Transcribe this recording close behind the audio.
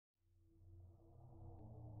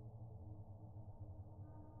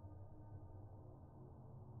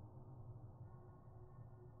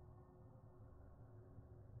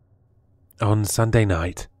On Sunday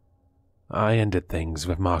night, I ended things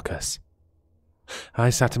with Markus. I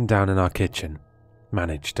sat him down in our kitchen,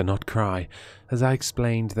 managed to not cry as I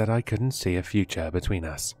explained that I couldn't see a future between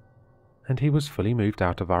us, and he was fully moved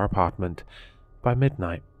out of our apartment by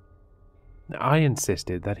midnight. I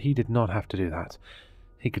insisted that he did not have to do that.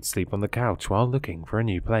 He could sleep on the couch while looking for a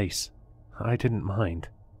new place. I didn't mind.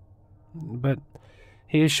 But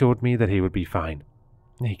he assured me that he would be fine.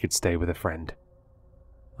 He could stay with a friend.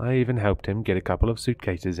 I even helped him get a couple of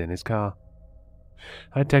suitcases in his car.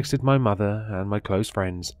 I texted my mother and my close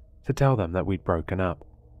friends to tell them that we'd broken up.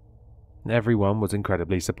 Everyone was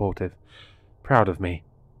incredibly supportive, proud of me,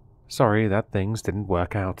 sorry that things didn't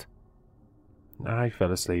work out. I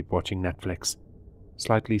fell asleep watching Netflix,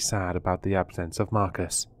 slightly sad about the absence of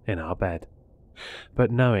Markus in our bed, but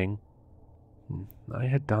knowing I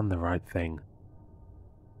had done the right thing.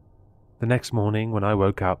 The next morning when I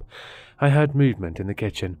woke up, I heard movement in the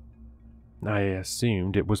kitchen. I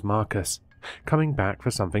assumed it was Markus, coming back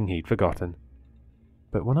for something he'd forgotten.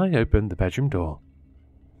 But when I opened the bedroom door,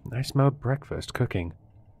 I smelled breakfast cooking.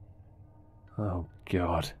 Oh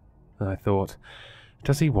God, I thought,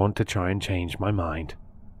 does he want to try and change my mind?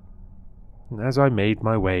 As I made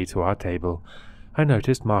my way to our table, I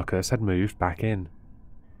noticed Markus had moved back in.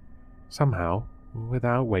 Somehow,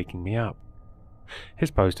 without waking me up.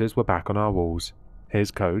 His posters were back on our walls,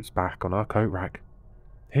 his coats back on our coat rack,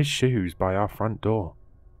 his shoes by our front door.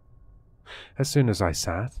 As soon as I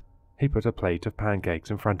sat, he put a plate of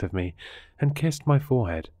pancakes in front of me and kissed my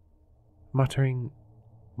forehead, muttering,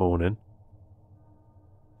 "Mornin'."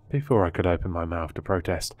 Before I could open my mouth to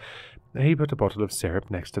protest, he put a bottle of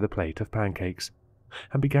syrup next to the plate of pancakes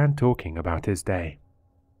and began talking about his day.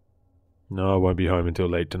 "No, I won't be home until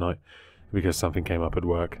late tonight because something came up at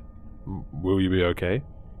work. Will you be okay?"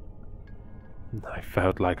 I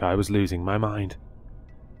felt like I was losing my mind.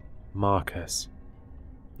 "Markus,"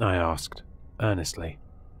 I asked, earnestly,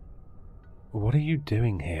 "what are you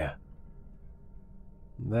doing here?"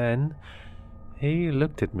 Then he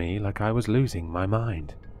looked at me like I was losing my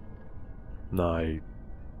mind. "I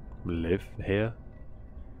live here?"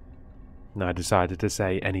 I decided to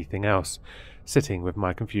say anything else, sitting with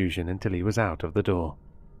my confusion until he was out of the door.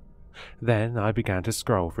 Then I began to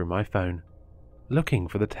scroll through my phone, looking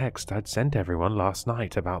for the text I'd sent everyone last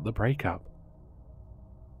night about the breakup.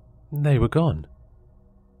 They were gone.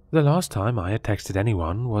 The last time I had texted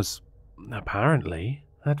anyone was, apparently,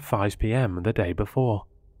 at 5 p.m. the day before,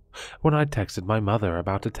 when I'd texted my mother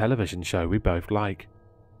about a television show we both like.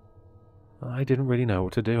 I didn't really know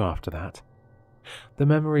what to do after that. The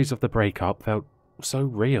memories of the breakup felt so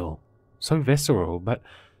real, so visceral, but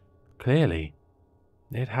clearly,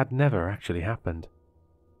 it had never actually happened.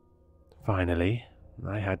 Finally,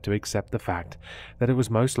 I had to accept the fact that it was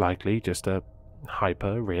most likely just a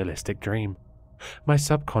hyper-realistic dream, my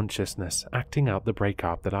subconsciousness acting out the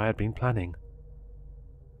breakup that I had been planning.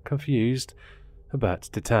 Confused, but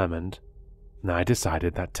determined, I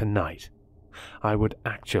decided that tonight I would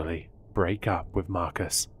actually break up with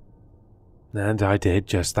Markus. And I did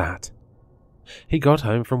just that. He got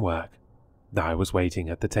home from work. I was waiting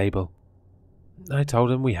at the table. I told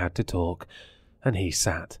him we had to talk, and he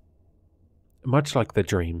sat. Much like the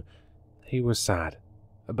dream, he was sad,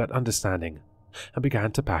 but understanding, and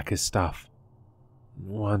began to pack his stuff.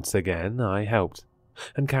 Once again, I helped,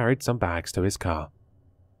 and carried some bags to his car.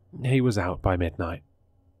 He was out by midnight.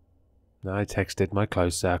 I texted my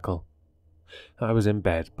close circle. I was in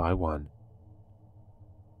bed by 1.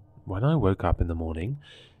 When I woke up in the morning,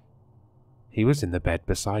 he was in the bed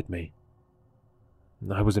beside me.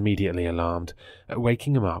 I was immediately alarmed,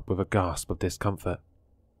 waking him up with a gasp of discomfort.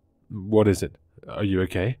 "What is it? Are you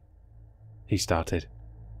okay?" he started.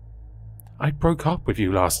 "I broke up with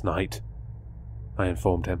you last night," I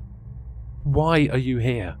informed him. "Why are you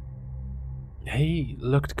here?" He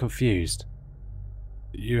looked confused.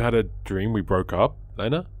 "You had a dream we broke up,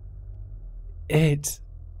 Lena?"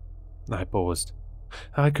 I paused.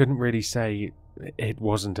 I couldn't really say it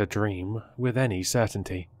wasn't a dream with any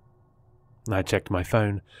certainty. I checked my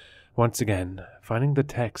phone, once again, finding the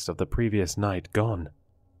text of the previous night gone.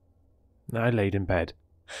 I laid in bed,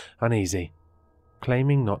 uneasy,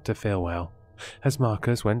 claiming not to feel well, as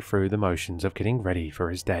Markus went through the motions of getting ready for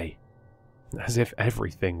his day, as if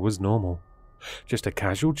everything was normal, just a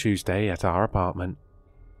casual Tuesday at our apartment.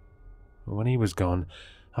 When he was gone,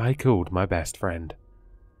 I called my best friend.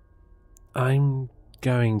 "I'm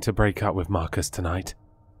going to break up with Markus tonight,"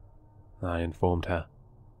 I informed her.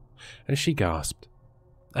 She gasped.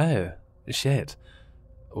 "Oh, shit.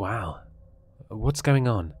 Wow. What's going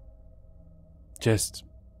on?" "Just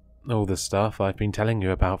all the stuff I've been telling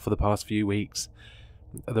you about for the past few weeks.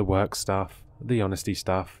 The work stuff, the honesty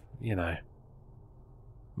stuff, you know.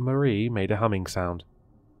 Marie made a humming sound.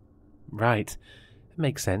 Right,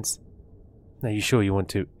 makes sense. Are you sure you want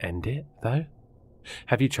to end it, though?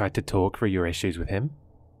 Have you tried to talk through your issues with him?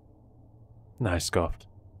 I scoffed.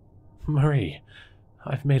 Marie,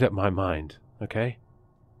 I've made up my mind, okay?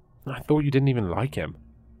 I thought you didn't even like him.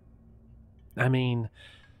 I mean,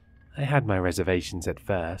 I had my reservations at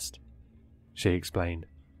first, she explained.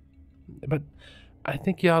 But I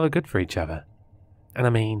think y'all are good for each other. And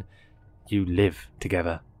I mean, you live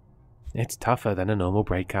together. It's tougher than a normal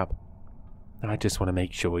breakup. I just want to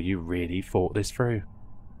make sure you really thought this through.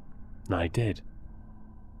 I did.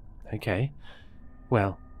 Okay.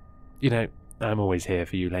 Well, I'm always here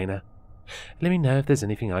for you, Lena. Let me know if there's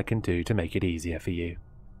anything I can do to make it easier for you.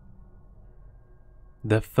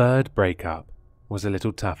 The third breakup was a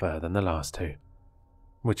little tougher than the last two,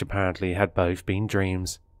 which apparently had both been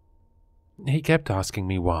dreams. He kept asking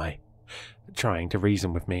me why, trying to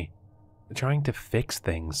reason with me, trying to fix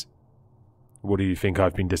things. What do you think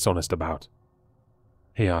I've been dishonest about?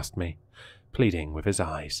 He asked me, pleading with his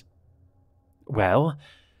eyes. Well,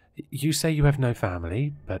 you say you have no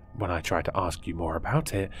family, but when I try to ask you more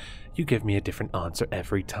about it, you give me a different answer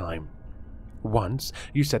every time. Once,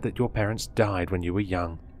 you said that your parents died when you were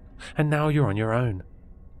young, and now you're on your own.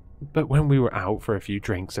 But when we were out for a few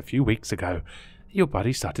drinks a few weeks ago, your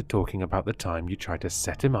buddy started talking about the time you tried to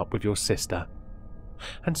set him up with your sister.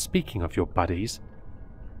 And speaking of your buddies,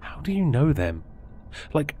 how do you know them?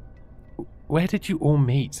 Like, where did you all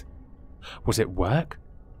meet? Was it work?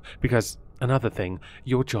 Because, another thing,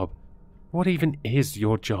 your job. What even is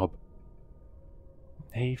your job?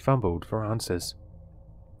 He fumbled for answers.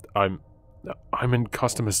 I'm in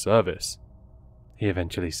customer service, he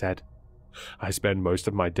eventually said. I spend most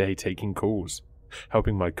of my day taking calls,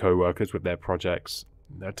 helping my co-workers with their projects,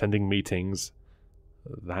 attending meetings,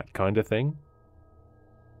 that kind of thing.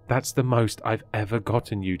 That's the most I've ever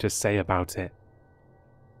gotten you to say about it.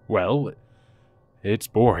 Well, it's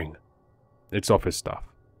boring. It's office stuff.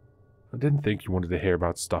 I didn't think you wanted to hear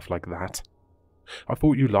about stuff like that. I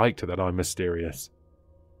thought you liked that I'm mysterious.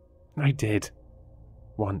 I did.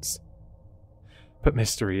 Once. But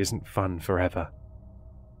mystery isn't fun forever.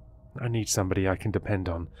 I need somebody I can depend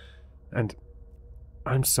on. And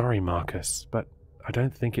I'm sorry, Markus, but I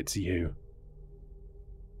don't think it's you.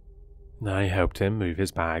 I helped him move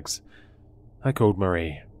his bags. I called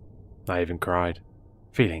Marie. I even cried,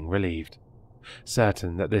 feeling relieved,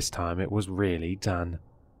 certain that this time it was really done.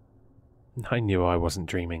 I knew I wasn't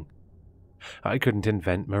dreaming. I couldn't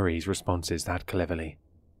invent Marie's responses that cleverly.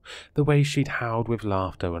 The way she'd howled with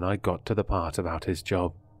laughter when I got to the part about his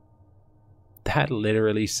job. That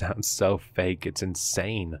literally sounds so fake, it's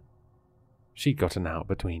insane. She'd gotten out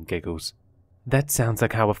between giggles. That sounds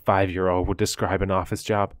like how a 5-year-old would describe an office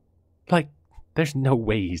job. Like, there's no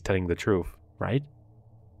way he's telling the truth, right?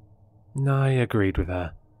 I agreed with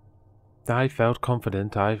her. I felt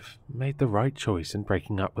confident I've made the right choice in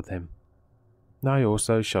breaking up with him. I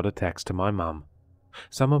also shot a text to my mum,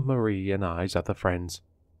 some of Marie and I's other friends.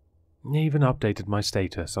 Even updated my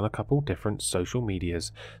status on a couple different social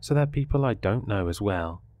medias so that people I don't know as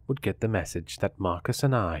well would get the message that Markus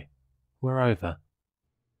and I were over.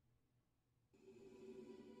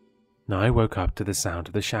 I woke up to the sound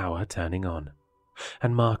of the shower turning on,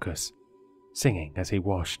 and Markus singing as he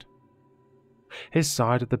washed. His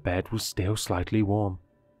side of the bed was still slightly warm,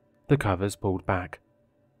 the covers pulled back.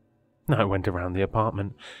 I went around the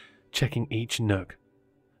apartment, checking each nook,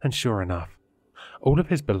 and sure enough, all of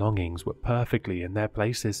his belongings were perfectly in their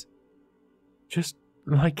places, just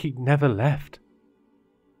like he'd never left.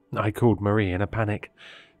 I called Marie in a panic,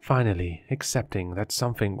 finally accepting that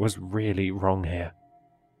something was really wrong here.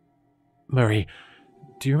 Marie,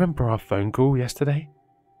 do you remember our phone call yesterday?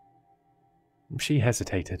 She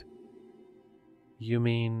hesitated. You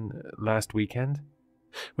mean last weekend?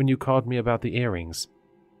 When you called me about the earrings?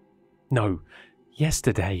 No,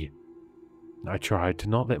 yesterday. I tried to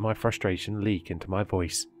not let my frustration leak into my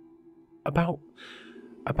voice. About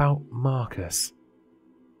Markus.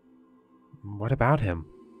 What about him?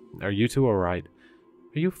 Are you two alright?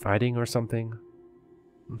 Are you fighting or something?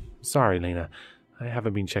 Sorry, Lena. I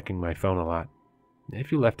haven't been checking my phone a lot.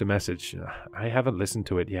 If you left a message, I haven't listened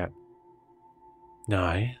to it yet.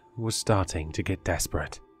 I was starting to get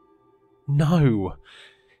desperate. No,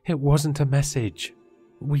 it wasn't a message.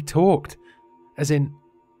 We talked. As in,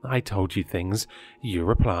 I told you things, you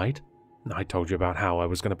replied. I told you about how I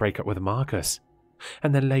was going to break up with Markus.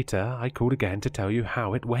 And then later, I called again to tell you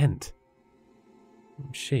how it went.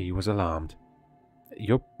 She was alarmed.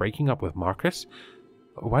 You're breaking up with Markus?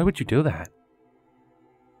 Why would you do that?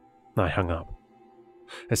 I hung up.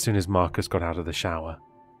 As soon as Markus got out of the shower,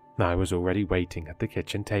 I was already waiting at the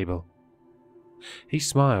kitchen table. He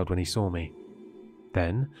smiled when he saw me,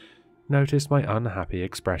 then noticed my unhappy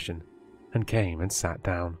expression and came and sat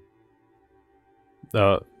down.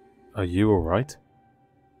 Are you alright?"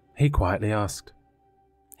 he quietly asked.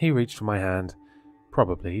 He reached for my hand,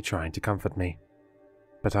 probably trying to comfort me,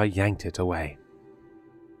 but I yanked it away.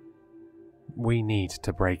 "We need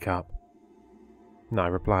to break up," I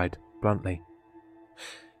replied bluntly.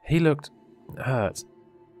 He looked hurt.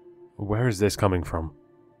 "Where is this coming from?"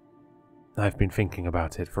 "I've been thinking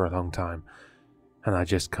about it for a long time, and I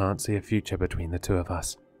just can't see a future between the two of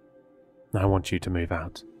us. I want you to move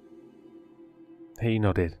out." He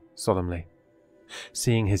nodded solemnly.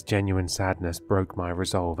 Seeing his genuine sadness broke my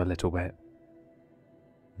resolve a little bit.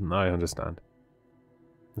 "I understand.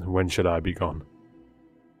 When should I be gone?"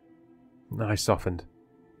 I softened.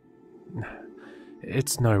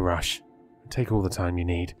 "It's no rush. Take all the time you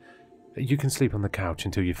need. You can sleep on the couch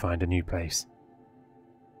until you find a new place."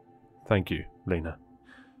 "Thank you, Lena.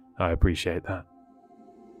 I appreciate that.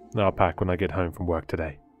 I'll pack when I get home from work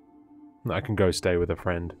today. I can go stay with a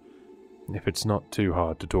friend. If it's not too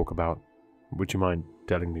hard to talk about, would you mind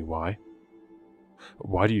telling me why?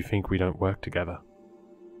 Why do you think we don't work together?"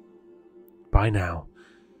 By now,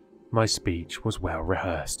 my speech was well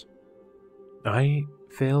rehearsed. "I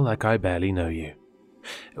feel like I barely know you.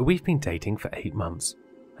 We've been dating for 8 months,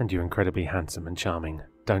 and you're incredibly handsome and charming,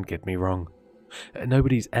 don't get me wrong.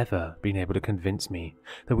 Nobody's ever been able to convince me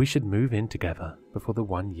that we should move in together before the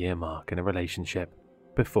 1-year mark in a relationship,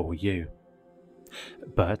 before you.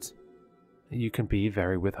 But you can be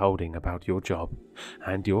very withholding about your job,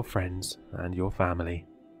 and your friends, and your family.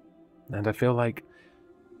 And I feel like,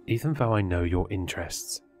 even though I know your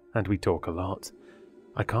interests, and we talk a lot,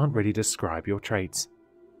 I can't really describe your traits.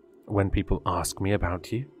 When people ask me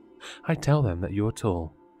about you, I tell them that you're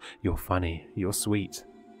tall, you're funny, you're sweet.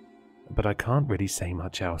 But I can't really say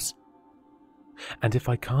much else. And if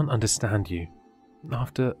I can't understand you,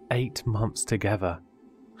 after 8 months together,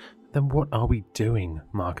 then what are we doing,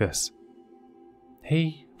 Markus?"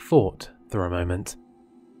 He thought for a moment.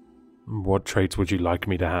 "What traits would you like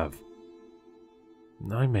me to have?"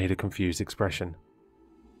 I made a confused expression,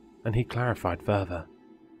 and he clarified further.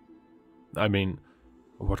 "I mean,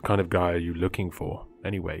 what kind of guy are you looking for,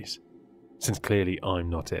 anyways? Since clearly I'm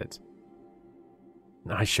not it."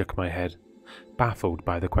 I shook my head, baffled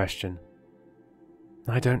by the question.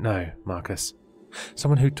 "I don't know, Markus.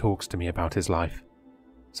 Someone who talks to me about his life.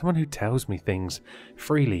 Someone who tells me things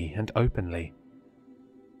freely and openly."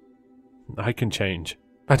 "I can change.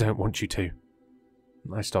 I don't want you to."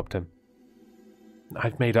 I stopped him.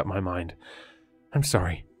 "I've made up my mind. I'm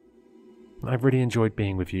sorry. I've really enjoyed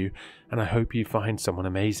being with you, and I hope you find someone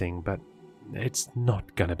amazing, but it's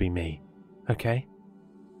not gonna be me, okay?"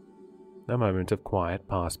 A moment of quiet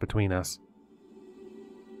passed between us.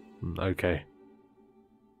 "Okay."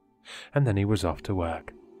 And then he was off to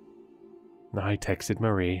work. I texted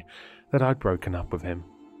Marie that I'd broken up with him,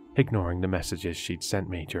 ignoring the messages she'd sent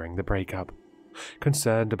me during the breakup,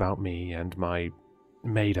 concerned about me and my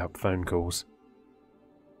made-up phone calls.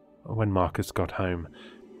 When Markus got home,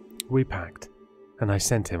 we packed, and I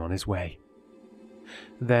sent him on his way.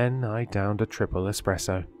 Then I downed a triple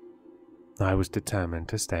espresso. I was determined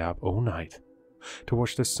to stay up all night, to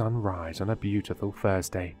watch the sun rise on a beautiful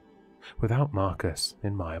Thursday, without Markus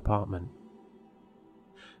in my apartment.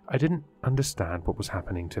 I didn't understand what was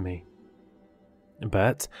happening to me,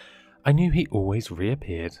 but I knew he always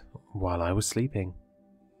reappeared while I was sleeping.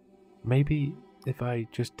 Maybe if I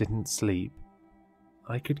just didn't sleep,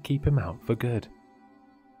 I could keep him out for good.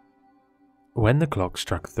 When the clock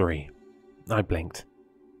struck 3, I blinked.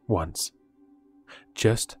 Once.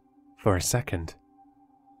 Just for a second.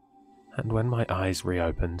 And when my eyes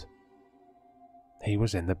reopened, he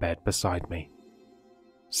was in the bed beside me,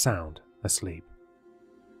 sound asleep.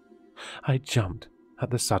 I jumped at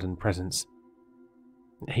the sudden presence.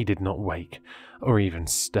 He did not wake or even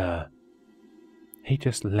stir. He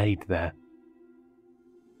just laid there.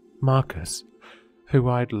 Markus, who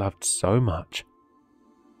I'd loved so much.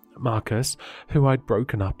 Markus, who I'd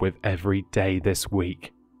broken up with every day this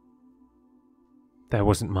week. There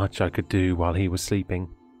wasn't much I could do while he was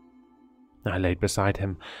sleeping. I laid beside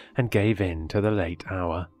him and gave in to the late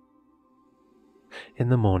hour. In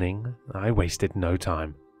the morning, I wasted no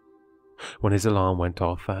time. When his alarm went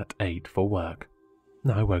off at 8 for work,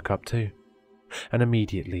 I woke up too, and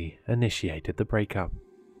immediately initiated the breakup.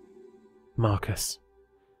 "Markus,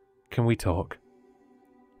 can we talk?"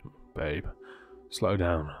 "Babe, slow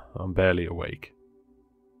down, I'm barely awake."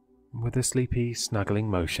 With a sleepy, snuggling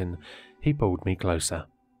motion, he pulled me closer,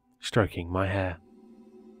 stroking my hair.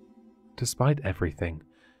 despite everything,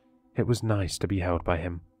 it was nice to be held by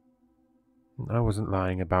him. I wasn't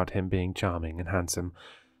lying about him being charming and handsome.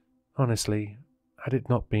 Honestly, had it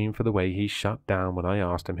not been for the way he shut down when I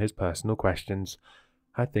asked him his personal questions,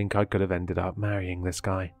 I think I could have ended up marrying this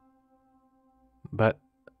guy. But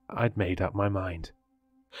I'd made up my mind,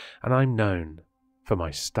 and I'm known for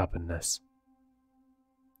my stubbornness.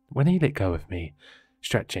 When he let go of me,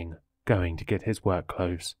 stretching, going to get his work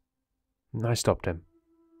clothes, I stopped him.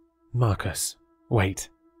 "Markus, wait.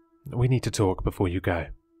 We need to talk before you go."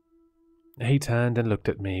 He turned and looked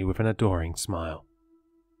at me with an adoring smile.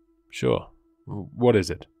 "Sure. What is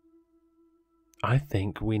it?" "I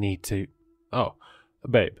think we need to—" "Oh,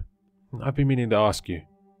 babe, I've been meaning to ask you.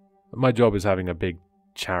 My job is having a big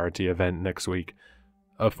charity event next week.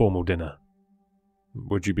 A formal dinner.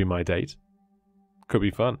 Would you be my date? Could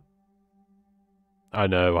be fun. I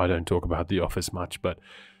know I don't talk about the office much, but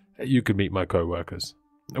you could meet my co-workers.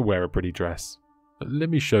 Wear a pretty dress. Let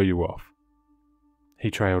me show you off." He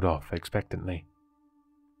trailed off expectantly.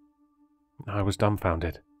 I was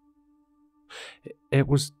dumbfounded. It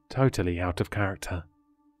was totally out of character.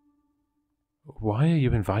 "Why are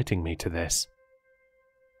you inviting me to this?"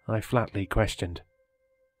 I flatly questioned.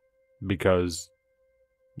 "Because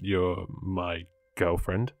you're my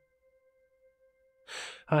girlfriend?"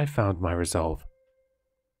 I found my resolve.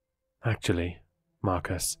 "Actually,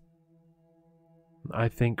 Markus, I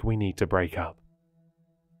think we need to break up."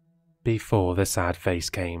 Before the sad face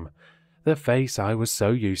came, the face I was so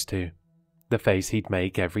used to, the face he'd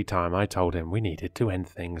make every time I told him we needed to end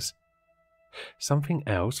things. Something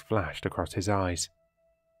else flashed across his eyes.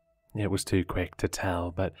 It was too quick to tell,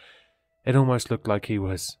 but it almost looked like he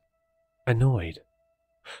was annoyed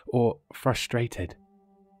or frustrated.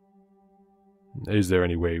 "Is there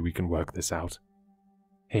any way we can work this out?"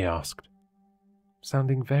 he asked,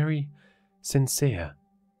 sounding very sincere.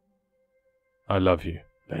 "I love you,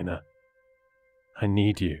 Lena. I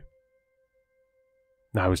need you."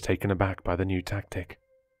 I was taken aback by the new tactic.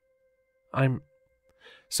 "I'm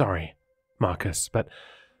sorry, Markus, but,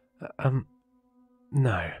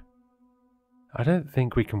 no. I don't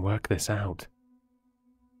think we can work this out."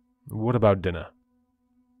 "What about dinner?"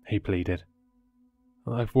 he pleaded.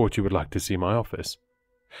 "I thought you would like to see my office.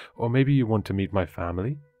 Or maybe you want to meet my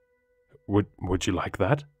family? Would you like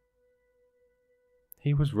that?"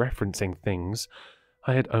 He was referencing things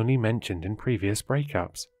I had only mentioned in previous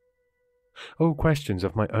breakups. All questions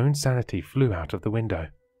of my own sanity flew out of the window.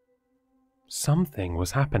 Something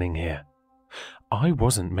was happening here. I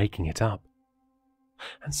wasn't making it up.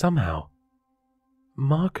 And somehow,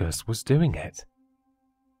 Markus was doing it.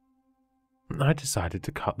 I decided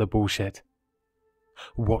to cut the bullshit.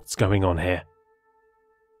 "What's going on here?"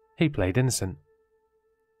 He played innocent.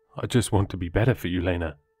 "I just want to be better for you,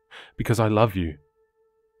 Lena, because I love you.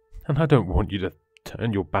 And I don't want you to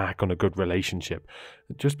turn your back on a good relationship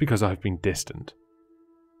just because I've been distant."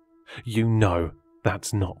 "You know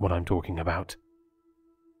that's not what I'm talking about."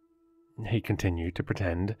 He continued to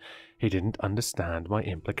pretend he didn't understand my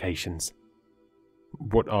implications.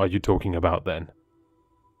 "What are you talking about then?"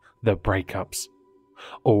 "The breakups.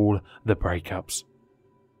 All the breakups."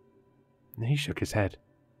 He shook his head.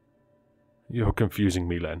 "You're confusing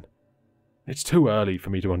me, Len. It's too early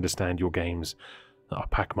for me to understand your games. I'll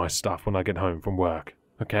pack my stuff when I get home from work,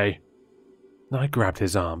 okay?" I grabbed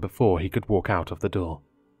his arm before he could walk out of the door.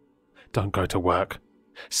 "Don't go to work.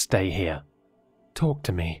 Stay here. Talk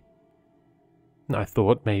to me." I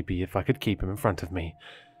thought maybe if I could keep him in front of me,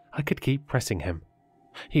 I could keep pressing him.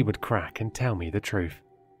 He would crack and tell me the truth.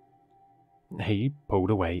 He pulled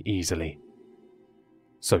away easily.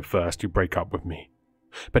 "So first you break up with me,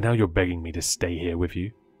 but now you're begging me to stay here with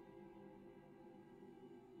you?"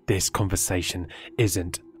 "This conversation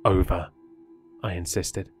isn't over," I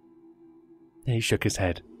insisted. He shook his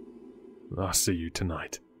head. "I'll see you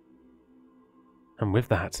tonight." And with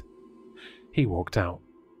that, he walked out.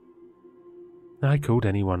 I called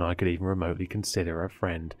anyone I could even remotely consider a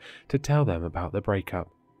friend to tell them about the breakup.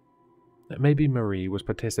 Maybe Marie was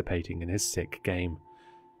participating in his sick game,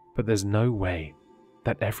 but there's no way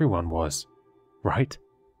that everyone was, right?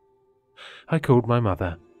 I called my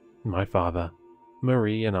mother, my father,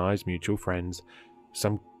 Marie and I's mutual friends,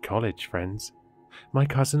 some college friends, my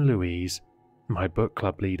cousin Louise, my book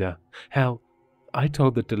club leader. Hell, I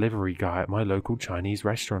told the delivery guy at my local Chinese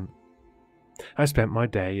restaurant. I spent my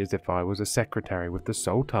day as if I was a secretary with the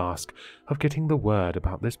sole task of getting the word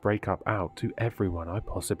about this breakup out to everyone I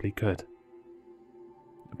possibly could.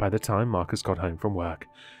 By the time Markus got home from work,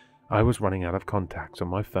 I was running out of contacts on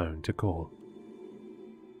my phone to call.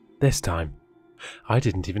 This time, I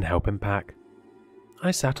didn't even help him pack.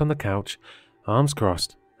 I sat on the couch, arms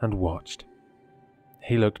crossed, and watched.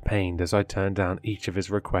 He looked pained as I turned down each of his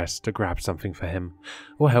requests to grab something for him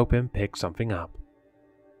or help him pick something up.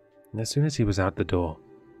 And as soon as he was out the door,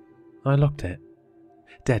 I locked it,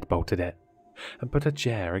 deadbolted it, and put a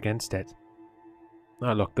chair against it.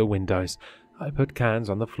 I locked the windows. I put cans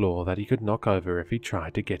on the floor that he could knock over if he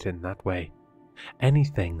tried to get in that way.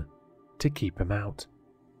 Anything to keep him out.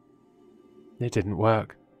 It didn't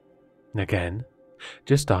work. Again,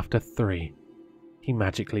 just after 3, he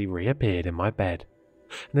magically reappeared in my bed,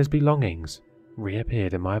 and his belongings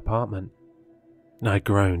reappeared in my apartment. I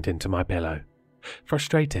groaned into my pillow,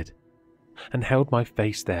 frustrated, and held my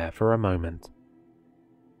face there for a moment.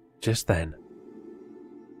 Just then,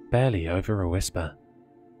 barely over a whisper,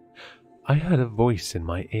 I heard a voice in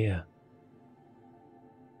my ear.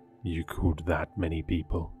 You called that many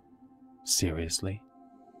people? Seriously?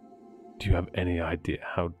 Do you have any idea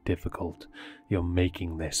how difficult you're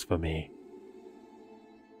making this for me?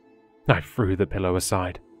 I threw the pillow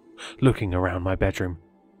aside, looking around my bedroom,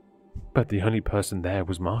 but the only person there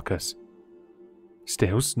was Markus,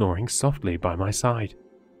 still snoring softly by my side.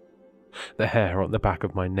 The hair on the back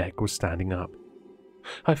of my neck was standing up.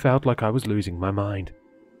 I felt like I was losing my mind,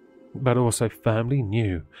 but also firmly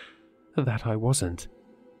knew that I wasn't.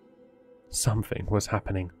 Something was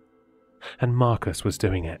happening, and Markus was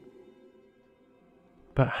doing it.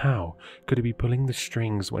 But how could he be pulling the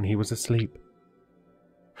strings when he was asleep?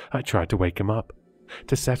 I tried to wake him up,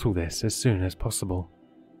 to settle this as soon as possible.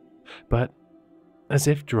 But, as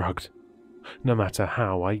if drugged, no matter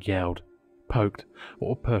how I yelled, poked,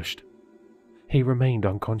 or pushed, he remained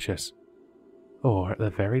unconscious. Or, at the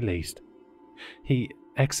very least, he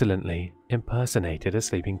excellently impersonated a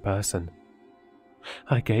sleeping person.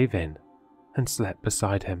 I gave in and slept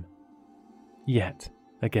beside him. Yet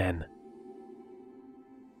again.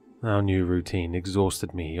 Our new routine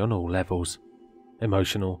exhausted me on all levels.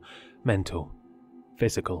 Emotional, mental,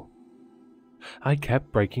 physical. I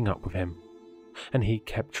kept breaking up with him, and he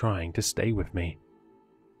kept trying to stay with me.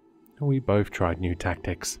 We both tried new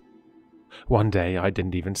tactics. One day I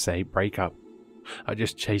didn't even say break up. I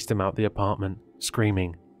just chased him out the apartment,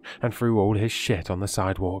 screaming, and threw all his shit on the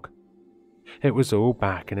sidewalk. It was all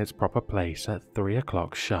back in its proper place at 3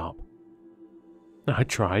 o'clock sharp. I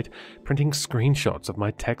tried printing screenshots of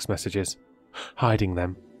my text messages, hiding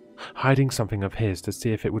them, hiding something of his to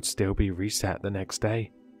see if it would still be reset the next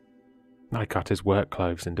day. I cut his work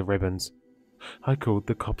clothes into ribbons. I called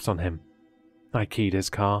the cops on him. I keyed his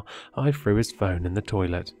car. I threw his phone in the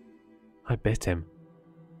toilet. I bit him.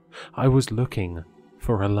 I was looking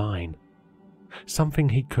for a line, something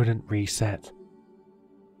he couldn't reset.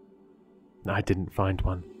 I didn't find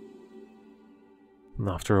one.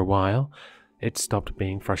 After a while, it stopped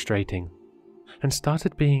being frustrating and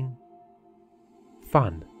started being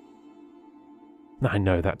fun. I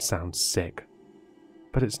know that sounds sick,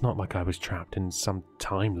 but it's not like I was trapped in some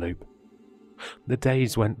time loop. The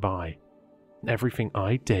days went by. Everything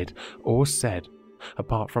I did or said,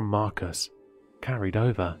 apart from Markus, carried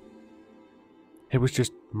over. It was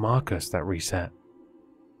just Markus that reset.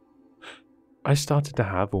 I started to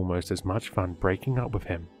have almost as much fun breaking up with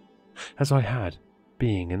him as I had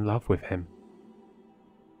being in love with him.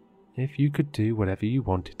 If you could do whatever you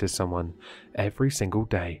wanted to someone every single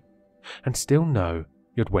day and still know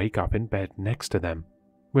you'd wake up in bed next to them,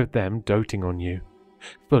 with them doting on you,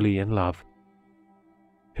 fully in love,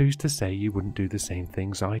 who's to say you wouldn't do the same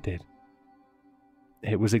things I did?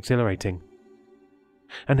 It was exhilarating.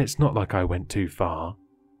 And it's not like I went too far.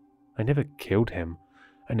 I never killed him.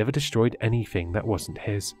 I never destroyed anything that wasn't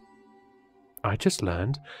his. I just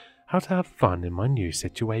learned how to have fun in my new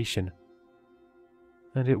situation.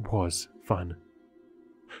 And it was fun,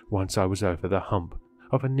 once I was over the hump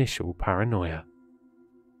of initial paranoia.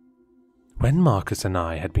 When Markus and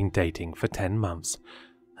I had been dating for 10 months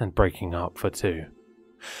and breaking up for 2,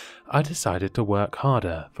 I decided to work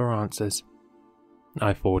harder for answers.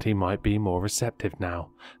 I thought he might be more receptive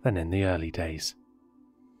now than in the early days,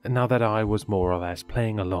 now that I was more or less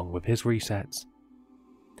playing along with his resets.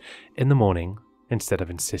 In the morning, instead of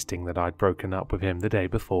insisting that I'd broken up with him the day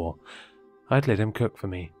before, I'd let him cook for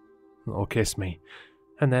me, or kiss me,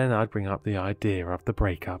 and then I'd bring up the idea of the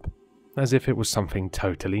breakup, as if it was something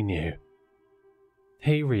totally new.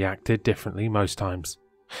 He reacted differently most times,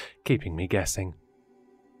 keeping me guessing.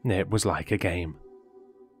 It was like a game.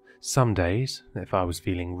 Some days, if I was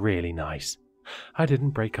feeling really nice, I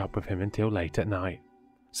didn't break up with him until late at night,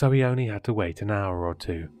 so he only had to wait an hour or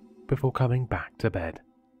 2 before coming back to bed.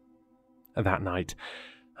 That night,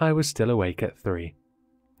 I was still awake at 3.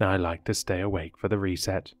 I liked to stay awake for the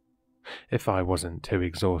reset, if I wasn't too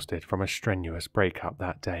exhausted from a strenuous breakup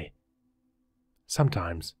that day.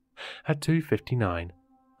 Sometimes, at 2:59,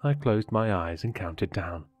 I closed my eyes and counted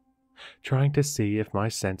down, trying to see if my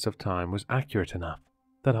sense of time was accurate enough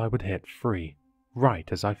that I would hit 3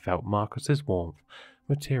 right as I felt Markus's warmth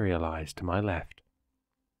materialize to my left.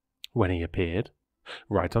 When he appeared,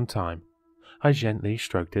 right on time, I gently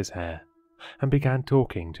stroked his hair and began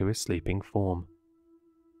talking to his sleeping form.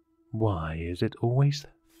 Why is it always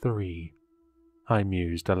 3? I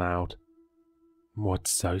mused aloud.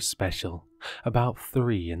 What's so special about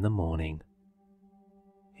 3 in the morning?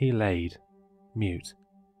 He laid, mute.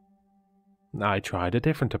 I tried a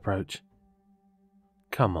different approach.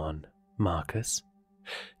 Come on, Markus.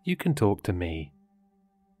 You can talk to me.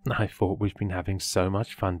 I thought we've been having so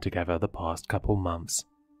much fun together the past couple months.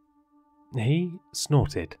 He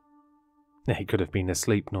snorted. It could have been a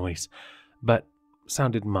sleep noise, but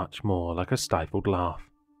sounded much more like a stifled laugh.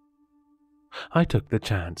 I took the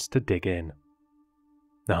chance to dig in.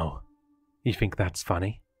 Oh, you think that's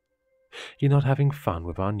funny? You're not having fun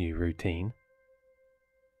with our new routine?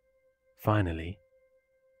 Finally,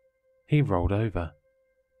 he rolled over,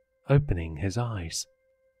 opening his eyes.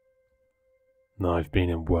 I've been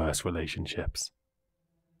in worse relationships.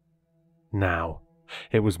 Now,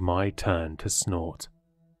 it was my turn to snort.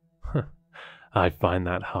 I find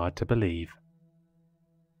that hard to believe.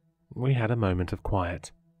 We had a moment of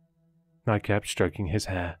quiet. I kept stroking his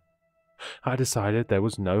hair. I decided there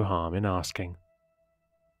was no harm in asking.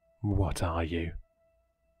 What are you?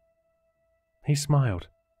 He smiled.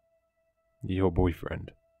 Your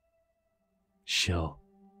boyfriend. Sure,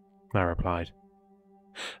 I replied.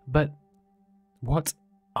 But what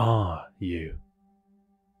are you?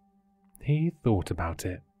 He thought about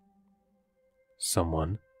it.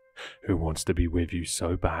 Someone who wants to be with you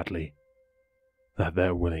so badly that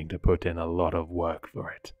they're willing to put in a lot of work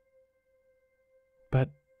for it. But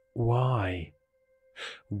why?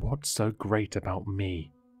 What's so great about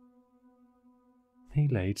me? He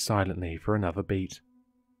laid silently for another beat,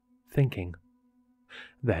 thinking,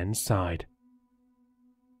 then sighed.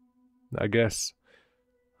 I guess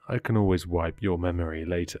I can always wipe your memory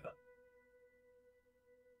later.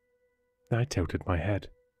 I tilted my head.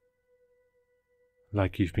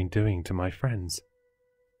 Like you've been doing to my friends.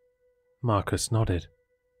 Markus nodded.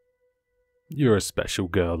 You're a special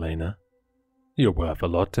girl, Lena. You're worth a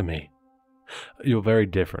lot to me. You're very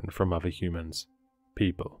different from other humans,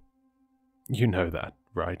 people. You know that,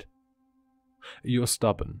 right? You're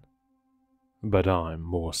stubborn, but I'm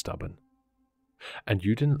more stubborn. And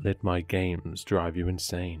you didn't let my games drive you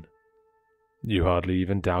insane. You hardly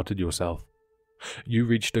even doubted yourself. You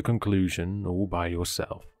reached a conclusion all by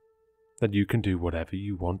yourself, that you can do whatever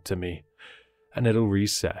you want to me, and it'll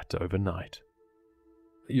reset overnight.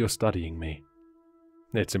 You're studying me.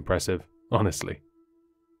 It's impressive, honestly.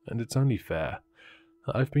 And it's only fair.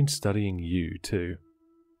 I've been studying you, too,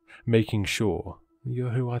 making sure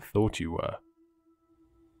you're who I thought you were.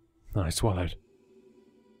 I swallowed.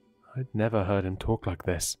 I'd never heard him talk like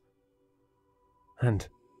this. And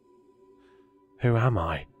who am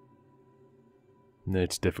I?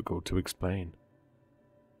 It's difficult to explain,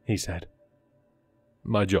 he said.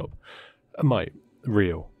 My job, my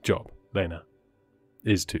real job, Lena,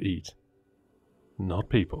 is to eat. Not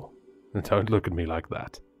people. Don't look at me like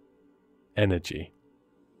that. Energy.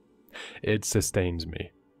 It sustains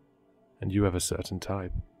me. And you have a certain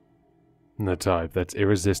type. The type that's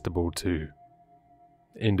irresistible to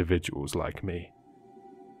individuals like me.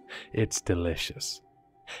 It's delicious.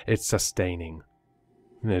 It's sustaining.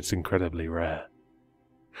 It's incredibly rare.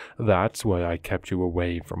 That's why I kept you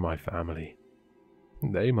away from my family.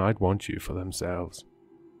 They might want you for themselves.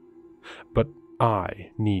 But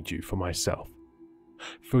I need you for myself.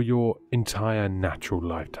 For your entire natural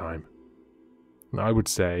lifetime. I would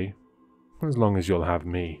say, as long as you'll have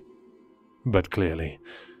me. But clearly,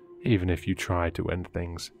 even if you try to end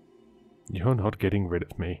things, you're not getting rid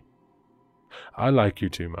of me. I like you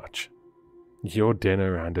too much. You're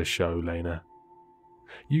dinner and a show, Lena.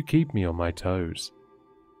 You keep me on my toes.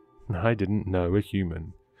 I didn't know a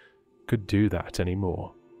human could do that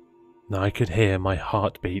anymore. I could hear my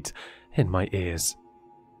heartbeat in my ears.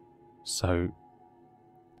 So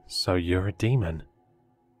you're a demon?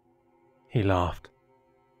 He laughed.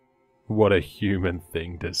 What a human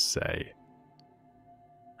thing to say.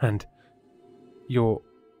 And your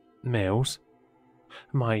meals,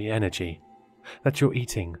 my energy that you're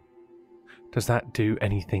eating, does that do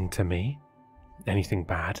anything to me? Anything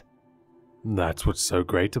bad? That's what's so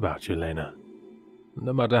great about you, Lena.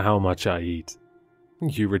 No matter how much I eat,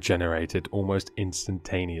 you regenerate it almost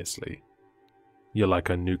instantaneously. You're like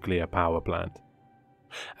a nuclear power plant.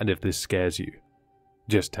 And if this scares you,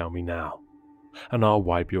 just tell me now, and I'll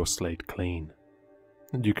wipe your slate clean.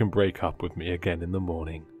 and you can break up with me again in the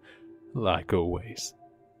morning, like always."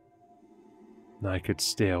 I could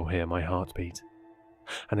still hear my heartbeat,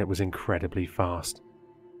 and it was incredibly fast.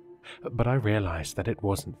 But I realized that it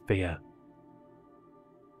wasn't fear.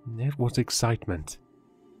 It was excitement.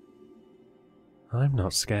 I'm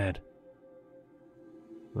not scared.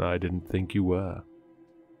 "I didn't think you were.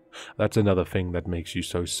 That's another thing that makes you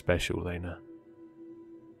so special, Lena."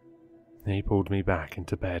 He pulled me back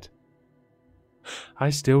into bed. I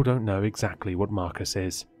still don't know exactly what Markus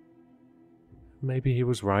is. Maybe he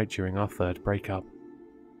was right during our third breakup.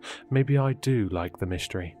 Maybe I do like the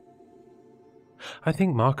mystery. I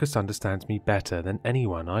think Markus understands me better than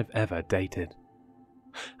anyone I've ever dated.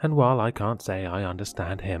 And while I can't say I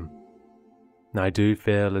understand him, I do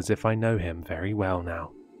feel as if I know him very well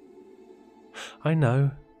now. I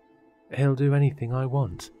know he'll do anything I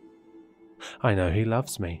want. I know he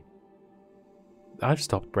loves me. I've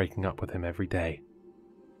stopped breaking up with him every day,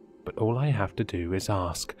 but all I have to do is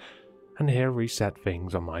ask, and he'll reset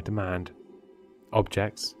things on my demand.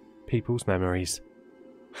 Objects, people's memories.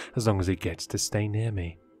 As long as he gets to stay near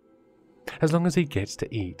me. As long as he gets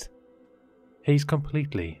to eat. He's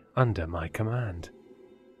completely under my command.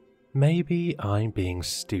 Maybe I'm being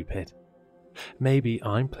stupid. Maybe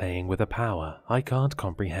I'm playing with a power I can't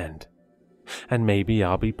comprehend. And maybe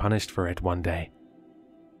I'll be punished for it one day.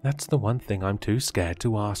 That's the one thing I'm too scared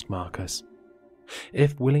to ask Markus.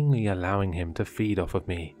 If willingly allowing him to feed off of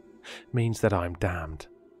me means that I'm damned.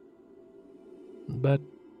 But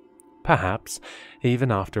perhaps,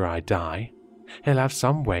 even after I die, he'll have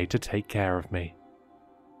some way to take care of me.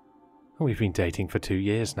 We've been dating for 2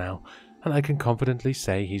 years now, and I can confidently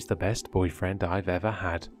say he's the best boyfriend I've ever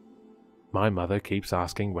had. My mother keeps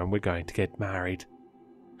asking when we're going to get married.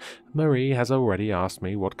 Marie has already asked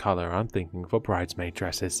me what color I'm thinking for bridesmaid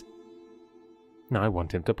dresses. I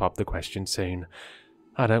want him to pop the question soon.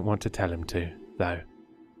 I don't want to tell him to, though.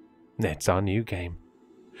 It's our new game.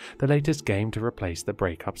 The latest game to replace the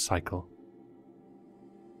breakup cycle.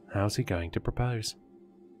 How's he going to propose?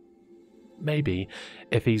 Maybe,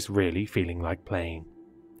 if he's really feeling like playing,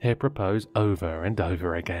 he'll propose over and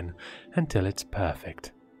over again until it's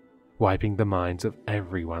perfect, wiping the minds of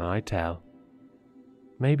everyone I tell.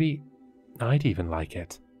 Maybe I'd even like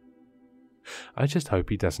it. I just hope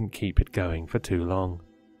he doesn't keep it going for too long.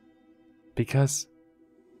 Because,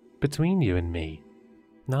 between you and me,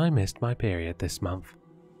 I missed my period this month,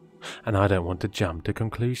 and I don't want to jump to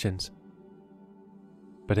conclusions.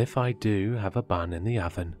 But if I do have a bun in the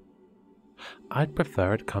oven, I'd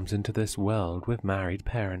prefer it comes into this world with married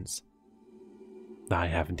parents. I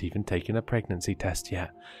haven't even taken a pregnancy test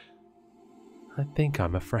yet. I think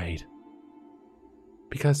I'm afraid.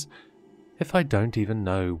 Because if I don't even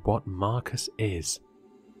know what Markus is,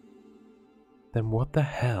 then what the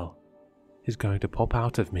hell is going to pop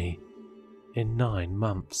out of me in 9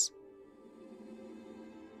 months?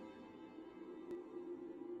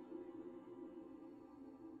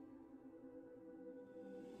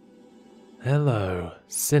 Hello,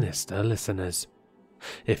 sinister listeners.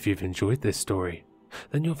 If you've enjoyed this story,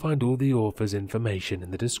 then you'll find all the author's information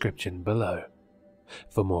in the description below.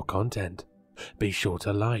 For more content, be sure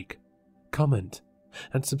to like, comment,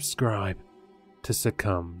 and subscribe to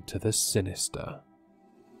succumb to the sinister.